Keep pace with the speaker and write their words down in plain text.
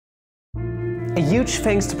A huge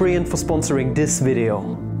thanks to Brian for sponsoring this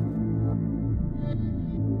video.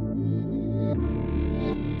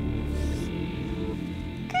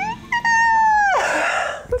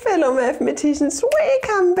 Fellow mathematicians,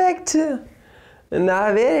 welcome back to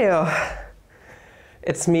another video.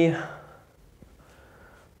 It's me,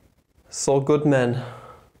 Saul Goodman.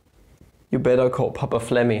 You better call Papa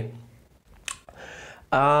Flemmy.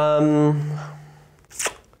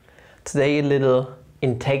 Today a little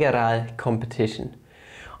integral competition.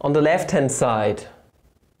 On the left hand side,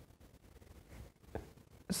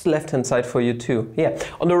 it's left hand side for you too. Yeah,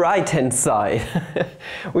 on the right hand side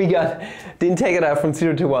we got the integral from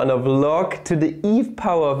 0 to 1 of log to the e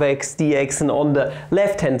power of x dx, and on the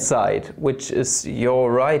left hand side, which is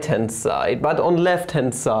your right hand side, but on left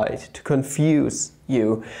hand side, to confuse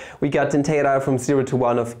you, we got the integral from 0 to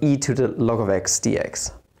 1 of e to the log of x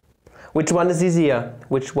dx. Which one is easier?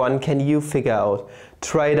 Which one can you figure out?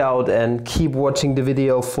 Try it out and keep watching the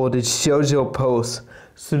video for the JoJo pose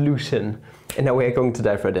solution. And now we're going to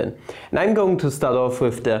dive right in. And I'm going to start off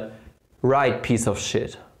with the right piece of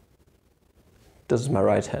shit. This is my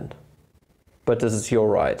right hand, but this is your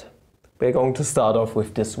right. We're going to start off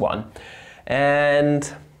with this one.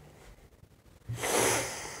 And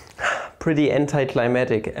pretty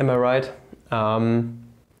anticlimactic, am I right?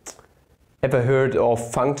 Ever heard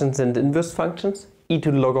of functions and inverse functions? E to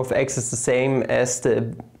the log of x is the same as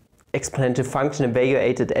the exponential function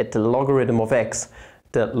evaluated at the logarithm of x.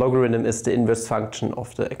 The logarithm is the inverse function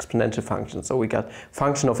of the exponential function. So we got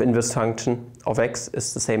function of inverse function of x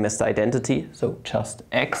is the same as the identity, so just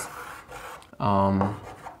x. And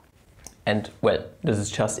well, this is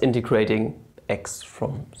just integrating x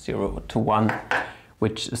from 0 to 1,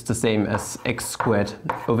 which is the same as x squared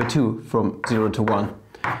over 2 from 0 to 1.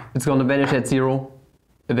 It's going to vanish at 0,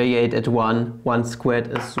 evaluate at 1, 1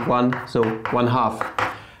 squared is 1, so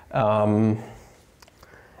 1/2.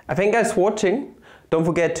 I think guys watching, don't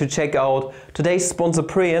forget to check out today's sponsor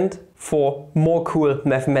Brilliant for more cool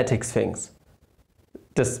mathematics things.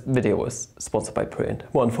 This video is sponsored by Brilliant.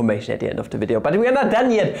 More information at the end of the video. But we are not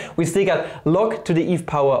done yet. We still got log to the e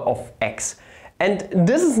power of x. And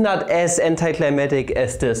this is not as anticlimactic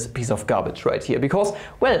as this piece of garbage right here. Because,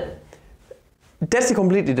 well, that's a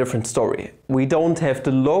completely different story. We don't have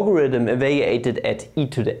the logarithm evaluated at e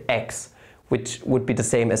to the x, which would be the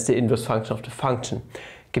same as the inverse function of the function,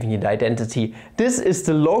 giving you the identity. This is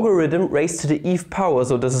the logarithm raised to the e power,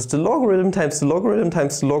 so this is the logarithm times the logarithm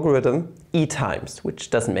times the logarithm e times, which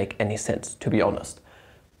doesn't make any sense, to be honest.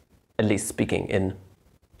 At least speaking in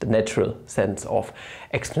the natural sense of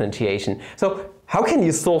exponentiation. So how can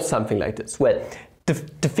you solve something like this? Well,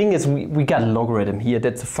 the thing is, we got a logarithm here,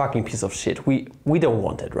 that's a fucking piece of shit. We don't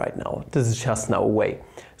want it right now. This is just now a way.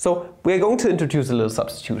 So we're going to introduce a little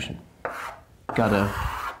substitution. Gotta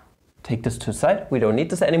take this to the side, we don't need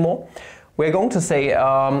this anymore. We're going to say,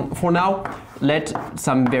 for now, let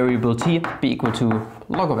some variable t be equal to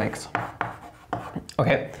log of x.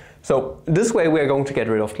 Okay, so this way we're going to get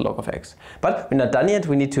rid of the log of x. But we're not done yet,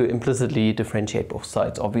 we need to implicitly differentiate both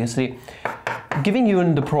sides, obviously. Giving you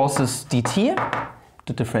in the process dt,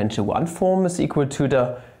 the differential 1 form is equal to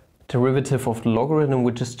the derivative of the logarithm,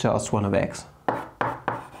 which is just 1 of x,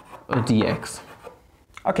 dx.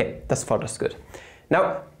 Okay, that's far, that's good.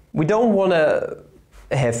 Now, we don't want to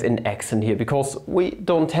have an x in here because we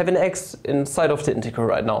don't have an x inside of the integral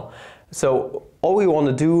right now. So all we want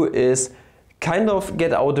to do is kind of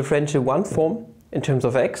get our differential 1 form in terms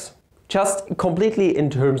of x, just completely in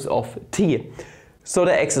terms of t. So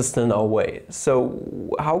the x is still in our way. So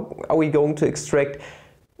how are we going to extract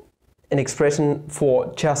an expression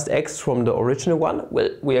for just x from the original one? Well,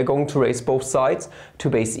 we are going to raise both sides to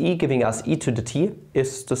base e, giving us e to the t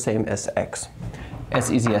is the same as x.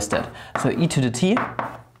 As easy as that. So e to the t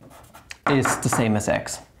is the same as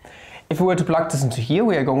x. If we were to plug this into here,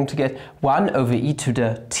 we are going to get 1 over e to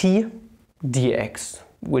the t dx,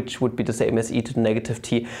 which would be the same as e to the negative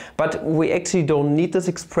t. But we actually don't need this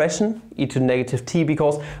expression, e to the negative t,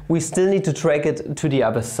 because we still need to drag it to the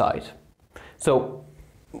other side. So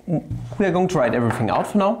we are going to write everything out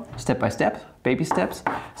for now, step by step, baby steps.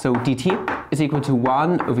 So dt is equal to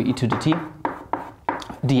 1 over e to the t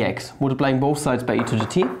dx. Multiplying both sides by e to the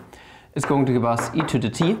t is going to give us e to the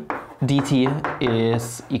t. dt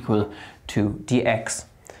is equal to dx.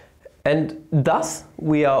 And thus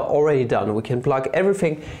we are already done. We can plug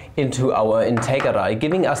everything into our integral,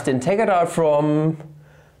 giving us the integral from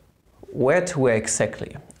where to where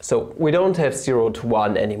exactly. So we don't have 0 to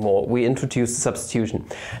 1 anymore. We introduce the substitution.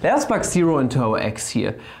 Let us plug 0 into our x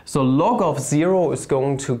here. So log of 0 is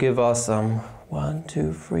going to give us 1,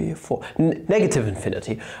 2, 3, 4. Negative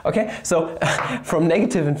infinity. Okay, so from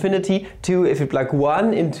negative infinity to, if you plug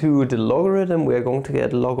 1 into the logarithm, we're going to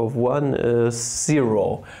get log of 1 is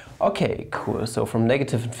 0. Okay, cool. So from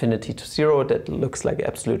negative infinity to 0, that looks like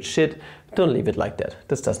absolute shit. Don't leave it like that.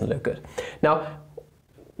 This doesn't look good. Now,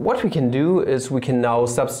 what we can do is we can now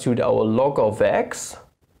substitute our log of x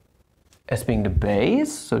as being the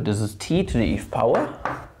base. So this is t to the e power.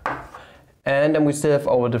 And then we still have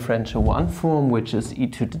our differential 1 form, which is e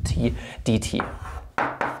to the t dt.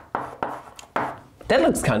 That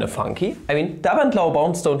looks kind of funky. I mean, the upper and lower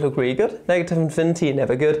bounds don't look really good. Negative infinity,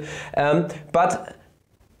 never good. But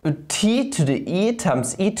t to the e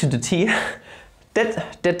times e to the t,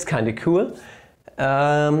 that's kind of cool.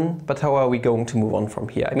 But how are we going to move on from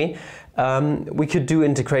here? I mean, we could do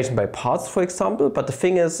integration by parts, for example, but the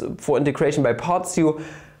thing is, for integration by parts, you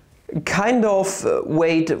kind of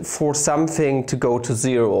wait for something to go to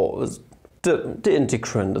 0, the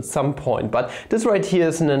integrand at some point. But this right here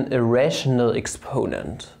is an irrational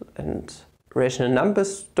exponent, and rational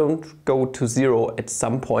numbers don't go to 0 at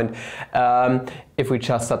some point if we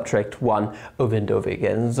just subtract 1 over and over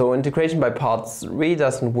again. So integration by parts really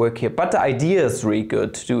doesn't work here, but the idea is really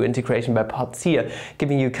good to do integration by parts here,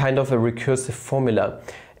 giving you kind of a recursive formula.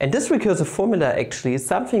 And this recursive formula actually is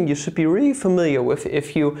something you should be really familiar with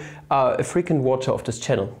if you are a frequent watcher of this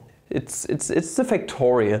channel. It's the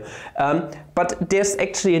factorial, but there's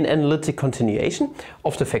actually an analytic continuation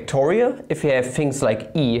of the factorial if you have things like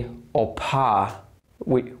e or par,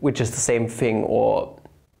 which is the same thing, or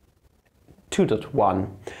 2.1.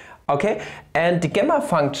 Okay, and the gamma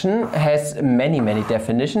function has many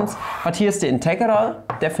definitions, but here's the integral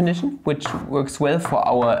definition, which works well for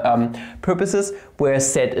our purposes, where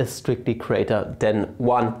z is strictly greater than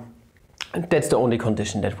 1. And that's the only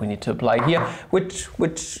condition that we need to apply here, which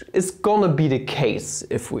is gonna be the case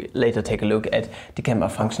if we later take a look at the gamma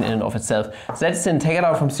function in and of itself. So that's the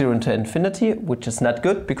integral from 0 to infinity, which is not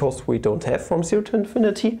good because we don't have from 0 to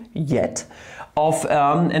infinity yet.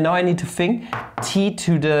 And now I need to think t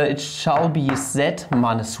to the, it shall be z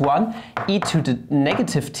minus 1 e to the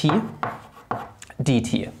negative t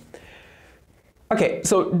dt. Okay,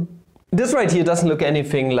 so this right here doesn't look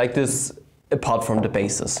anything like this apart from the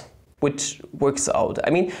basis, which works out.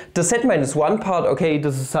 I mean, the z minus 1 part, okay,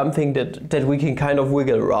 this is something that we can kind of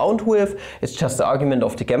wiggle around with. It's just the argument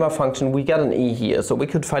of the gamma function. We got an e here, so we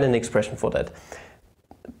could find an expression for that.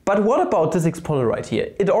 But what about this exponent right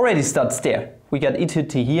here? It already starts there. We got e to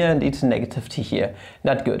t here and e to negative t here.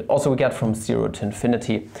 Not good. Also, we got from 0 to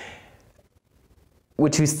infinity,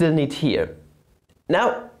 which we still need here.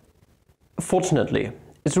 Now, fortunately,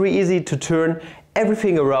 it's really easy to turn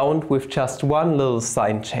everything around with just one little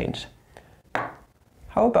sign change.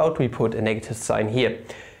 How about we put a negative sign here?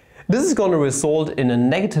 This is going to result in a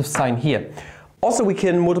negative sign here. Also, we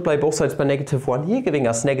can multiply both sides by negative 1 here, giving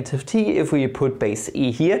us negative t. If we put base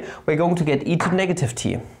e here, we're going to get e to negative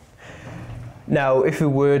t. Now, if we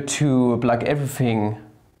were to plug everything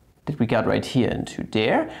that we got right here into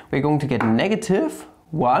there, we're going to get negative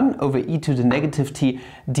 1 over e to the negative t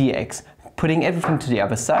dx. Putting everything to the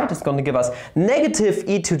other side is going to give us negative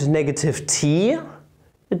e to the negative t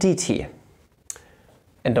dt.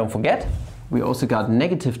 And don't forget, we also got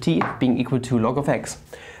negative t being equal to log of x.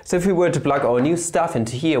 So if we were to plug our new stuff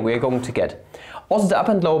into here, we're going to get, also the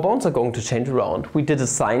upper and lower bounds are going to change around. We did a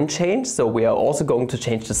sign change, so we are also going to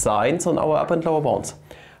change the signs on our upper and lower bounds.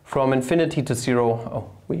 From infinity to 0, oh,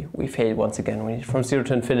 we failed once again. From 0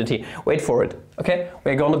 to infinity, wait for it, okay?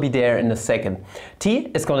 We're gonna be there in a second. T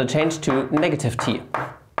is gonna change to negative t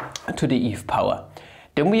to the e power.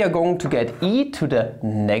 Then we are going to get e to the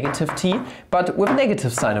negative t, but with a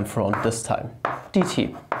negative sign in front this time,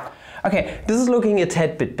 dt. Okay, this is looking a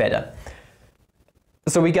tad bit better.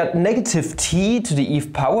 So we got negative t to the e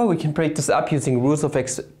power. We can break this up using rules of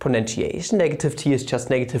exponentiation. Negative t is just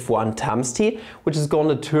negative 1 times t, which is going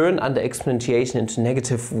to turn under exponentiation into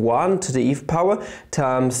negative 1 to the e power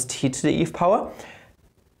times t to the e power.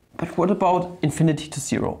 But what about infinity to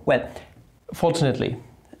 0? Well, fortunately,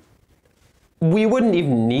 we wouldn't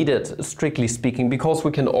even need it, strictly speaking, because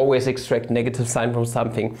we can always extract negative sign from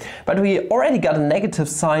something. But we already got a negative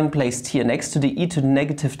sign placed here next to the e to the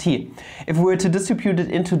negative t. If we were to distribute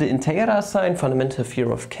it into the integral sign, fundamental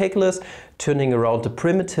theorem of calculus, turning around the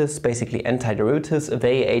primitives, basically antiderivatives,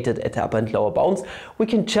 evaluated at the upper and lower bounds, we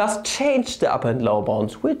can just change the upper and lower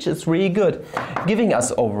bounds, which is really good, giving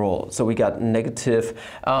us overall. So we got negative,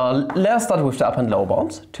 let's start with the upper and lower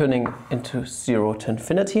bounds, turning into 0 to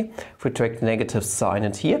infinity. If we track the negative sign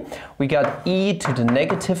in here, we got e to the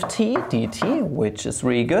negative t dt, which is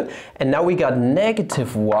really good. And now we got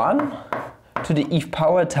negative 1 to the Eve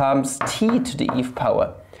power times t to the Eve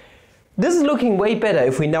power. This is looking way better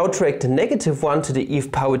if we now drag the negative 1 to the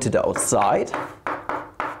Eve power to the outside.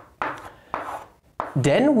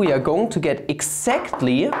 Then we are going to get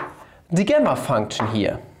exactly the gamma function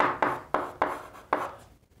here.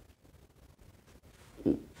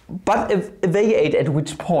 But evaluate at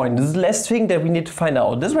which point. This is the last thing that we need to find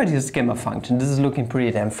out. This right here is the gamma function. This is looking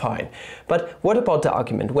pretty damn fine. But what about the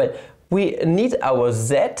argument? Well, we need our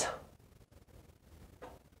z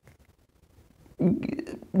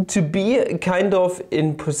to be kind of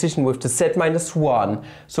in position with the z minus 1.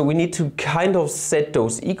 So we need to kind of set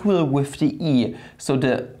those equal with the e. So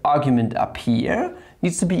the argument up here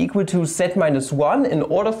needs to be equal to z minus 1 in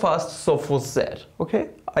order for us to solve for z. Okay?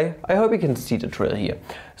 I hope you can see the drill here.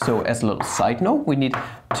 So as a little side note, we need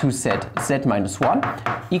to set z minus 1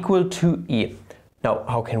 equal to e. Now,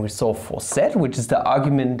 how can we solve for z, which is the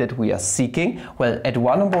argument that we are seeking? Well, at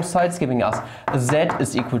 1 on both sides, giving us z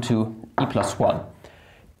is equal to e plus 1.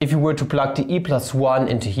 If you were to plug the e plus 1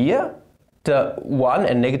 into here, the 1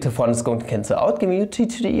 and negative 1 is going to cancel out, giving you t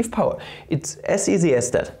to the Eve power. It's as easy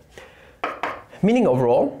as that. Meaning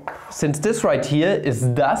overall, since this right here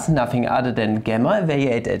is thus nothing other than gamma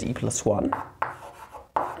evaluated at e plus 1,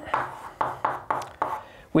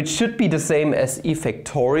 which should be the same as e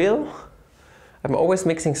factorial. I'm always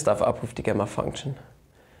mixing stuff up with the gamma function.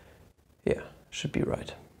 Yeah, should be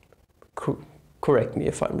right. Correct me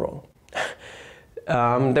if I'm wrong.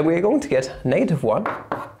 Then we are going to get negative 1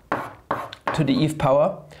 to the Eve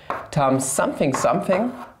power times something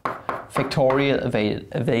something factorial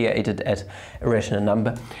evaluated at a rational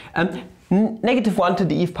number. Negative 1 to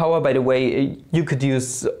the Eve power, by the way, you could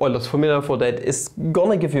use Euler's formula for that, is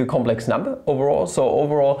gonna give you a complex number overall. So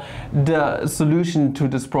overall, the solution to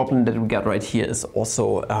this problem that we got right here is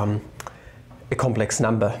also a complex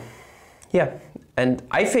number. Yeah, and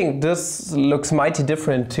I think this looks mighty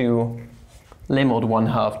different to lemma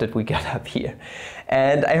 1/2 that we got up here.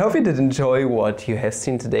 And I hope you did enjoy what you have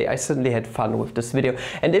seen today. I certainly had fun with this video.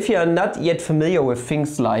 And if you are not yet familiar with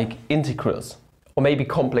things like integrals, or maybe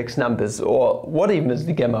complex numbers, or what even is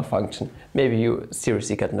the gamma function, maybe you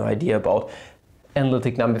seriously got no idea about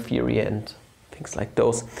analytic number theory and things like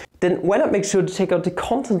those, then why not make sure to check out the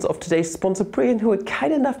contents of today's sponsor, Brilliant, who were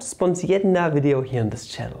kind enough to sponsor yet another video here on this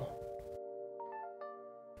channel.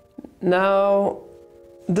 Now,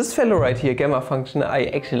 this fellow right here, gamma function, I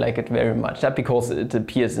actually like it very much. Not because it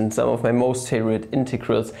appears in some of my most favorite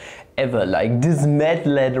integrals ever, like this mad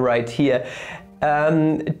lad right here.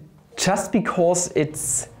 Just because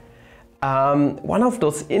it's one of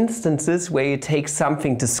those instances where you take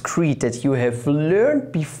something discrete that you have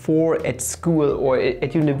learned before at school or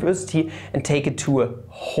at university and take it to a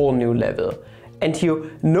whole new level. And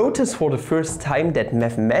you notice for the first time that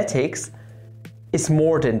mathematics is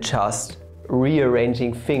more than just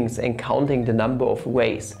rearranging things and counting the number of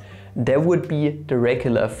ways. There would be the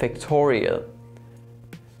regular factorial.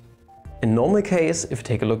 In normal case, if you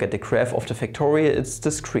take a look at the graph of the factorial, it's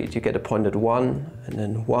discrete. You get a point at 1, and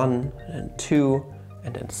then 1, and then 2,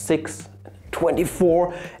 and then 6, and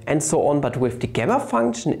 24, and so on. But with the gamma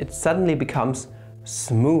function, it suddenly becomes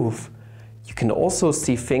smooth. You can also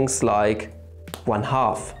see things like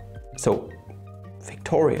 1/2, so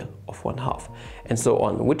factorial of 1/2, and so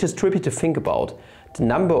on, which is trippy to think about. The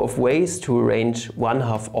number of ways to arrange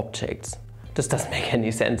 1/2 objects. This doesn't make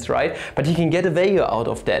any sense, right? But you can get a value out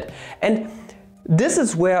of that. And this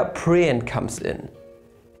is where Brilliant comes in.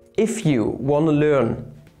 If you want to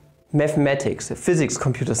learn mathematics, physics,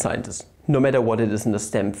 computer sciences, no matter what it is in the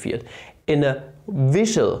STEM field, in a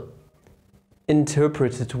visual,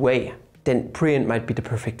 interpreted way, then Brilliant might be the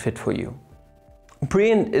perfect fit for you.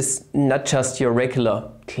 Brilliant is not just your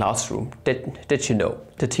regular classroom that you know.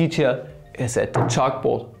 The teacher is at the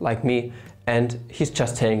chalkboard like me, and he's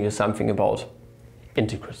just telling you something about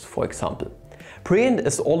integrals, for example. Brilliant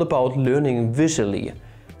is all about learning visually,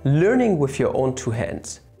 learning with your own two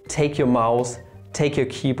hands. Take your mouse, take your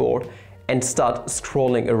keyboard, and start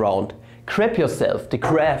scrolling around. Grab yourself the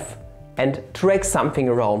graph and drag something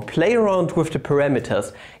around. Play around with the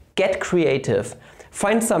parameters. Get creative.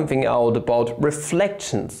 Find something out about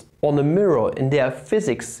reflections on a mirror in their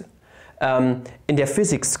physics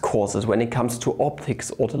courses when it comes to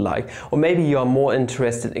optics or the like. Or maybe you are more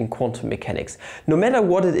interested in quantum mechanics. No matter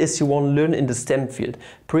what it is you want to learn in the STEM field,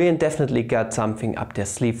 Brilliant definitely got something up their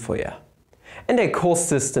sleeve for you. And their course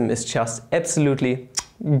system is just absolutely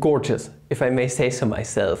gorgeous, if I may say so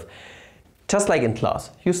myself. Just like in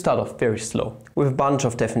class, you start off very slow with a bunch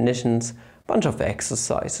of definitions, bunch of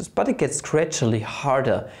exercises, but it gets gradually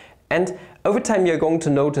harder And over time you're going to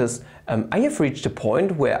notice I have reached a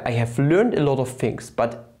point where I have learned a lot of things,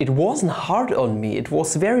 but it wasn't hard on me. It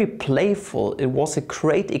was very playful. It was a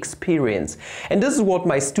great experience. And this is what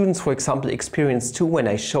my students, for example, experience too when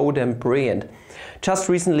I show them Brilliant. Just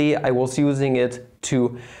recently I was using it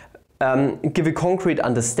to give a concrete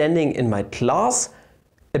understanding in my class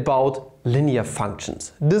about linear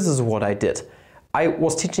functions. This is what I did. I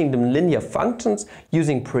was teaching them linear functions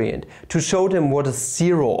using Brilliant to show them what a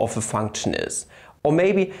zero of a function is. Or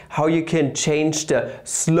maybe how you can change the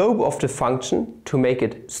slope of the function to make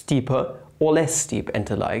it steeper or less steep and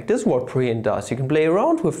the like. This is what Brilliant does. You can play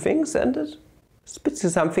around with things and it spits you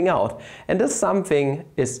something out. And this something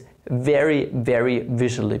is very, very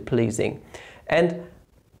visually pleasing. And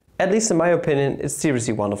at least in my opinion, it's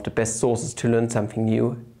seriously one of the best sources to learn something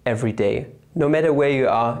new every day. No matter where you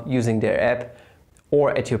are using their app,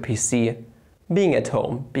 or at your PC, being at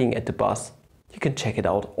home, being at the bus, you can check it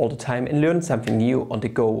out all the time and learn something new on the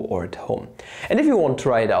go or at home. And if you want to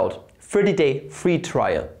try it out, 30-day free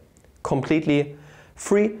trial, completely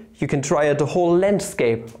free. You can try out the whole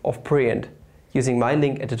landscape of Brilliant using my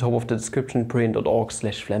link at the top of the description,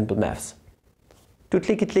 brilliant.org/flammable-maths. Do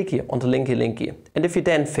clicky on the linky. And if you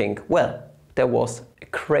then think, well, that was a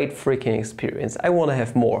great freaking experience, I want to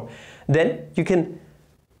have more, then you can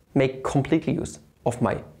make completely use of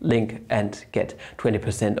my link and get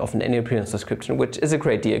 20% of an annual premium subscription, which is a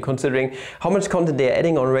great deal considering how much content they are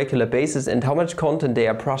adding on a regular basis and how much content they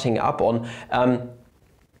are brushing up on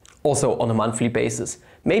also on a monthly basis.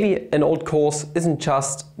 Maybe an old course isn't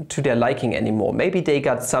just to their liking anymore. Maybe they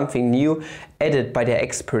got something new added by their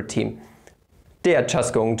expert team. They are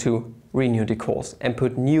just going to renew the course and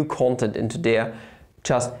put new content into there,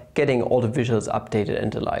 just getting all the visuals updated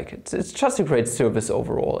and the like. It's just a great service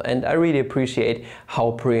overall, and I really appreciate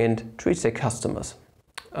how Brilliant treats their customers.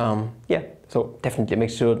 Yeah, so definitely make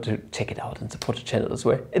sure to check it out and support the channel as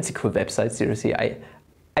well. It's a cool website, seriously. I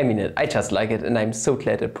mean it, I just like it, and I'm so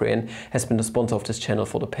glad that Brilliant has been the sponsor of this channel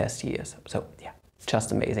for the past years. So yeah,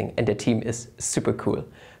 just amazing, and their team is super cool,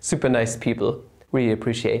 super nice people. Really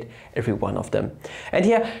appreciate every one of them. And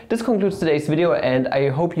yeah, this concludes today's video, and I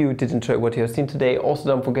hope you did enjoy what you have seen today. Also,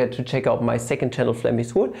 don't forget to check out my second channel,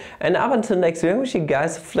 Flammable. And up until next video, I wish you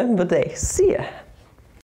guys a flammable day. See ya!